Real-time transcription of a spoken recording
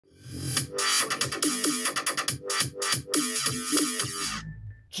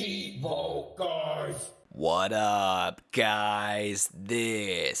What up, guys?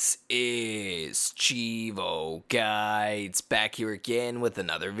 This is Cheevo Guides back here again with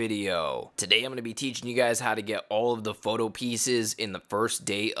another video. Today I'm going to be teaching you guys how to get all of the photo pieces in the first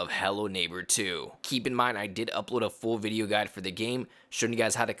day of Hello Neighbor 2. Keep in mind I did upload a full video guide for the game showing you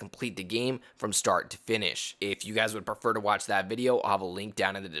guys how to complete the game from start to finish. If you guys would prefer to watch that video, I'll have a link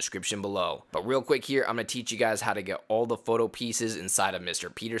down in the description below. But real quick here, I'm going to teach you guys how to get all the photo pieces inside of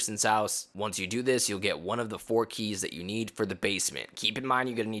Mr. Peterson's house. Once you do this, you'll get one of the 4 keys that you need for the basement. Keep in mind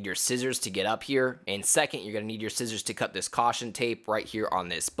you're going to need your scissors to get up here, and second, you're going to need your scissors to cut this caution tape right here on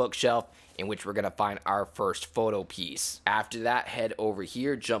this bookshelf, in which we're going to find our first photo piece. After that, head over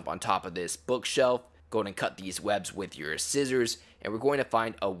here, jump on top of this bookshelf, go ahead and cut these webs with your scissors, and we're going to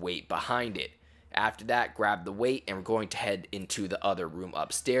find a weight behind it. After that, grab the weight, and we're going to head into the other room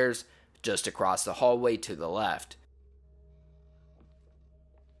upstairs, just across the hallway to the left.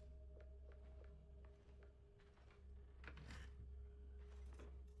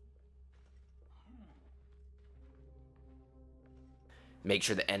 Make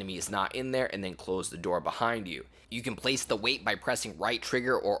sure the enemy is not in there, and then close the door behind you. You can place the weight by pressing right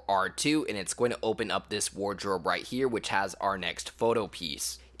trigger or R2, and it's going to open up this wardrobe right here, which has our next photo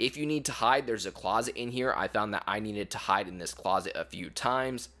piece. If you need to hide, there's a closet in here. I found that I needed to hide in this closet a few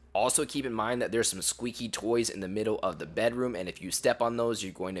times. Also keep in mind that there's some squeaky toys in the middle of the bedroom, and if you step on those,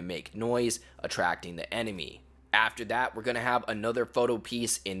 you're going to make noise, attracting the enemy. After that, we're going to have another photo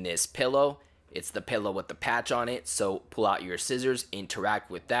piece in this pillow. It's the pillow with the patch on it, so pull out your scissors,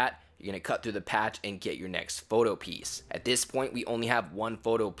 interact with that. You're going to cut through the patch and get your next photo piece. At this point, we only have one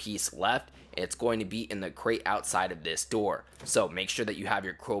photo piece left, and it's going to be in the crate outside of this door. So make sure that you have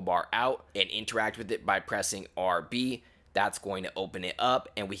your crowbar out and interact with it by pressing RB. That's going to open it up,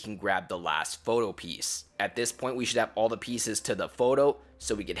 and we can grab the last photo piece. At this point, we should have all the pieces to the photo,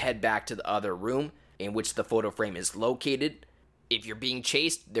 so we can head back to the other room in which the photo frame is located. If you're being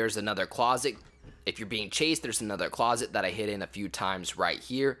chased, there's another closet. If you're being chased, there's another closet that I hid in a few times right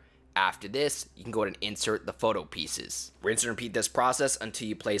here. After this, you can go ahead and insert the photo pieces. Rinse and repeat this process until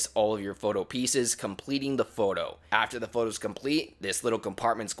you place all of your photo pieces, completing the photo. After the photo is complete, this little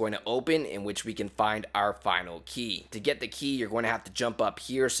compartment is going to open, in which we can find our final key. To get the key, you're going to have to jump up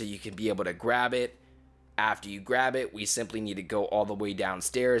here so you can be able to grab it. After you grab it, we simply need to go all the way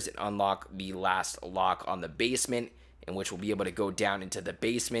downstairs and unlock the last lock on the basement, in which we'll be able to go down into the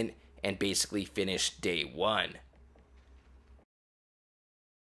basement and basically finish day 1.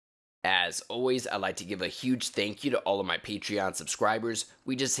 As always, I'd like to give a huge thank you to all of my Patreon subscribers.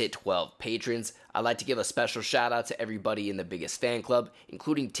 We just hit 12 patrons. I'd like to give a special shout out to everybody in the biggest fan club,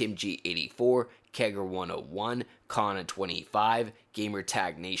 including TimG84, Kegger101, Kana25,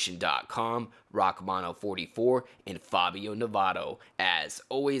 GamerTagNation.com, Rockmano44, and Fabio Novato. As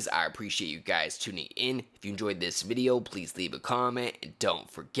always, I appreciate you guys tuning in. If you enjoyed this video, please leave a comment, and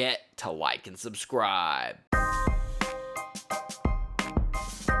don't forget to like and subscribe.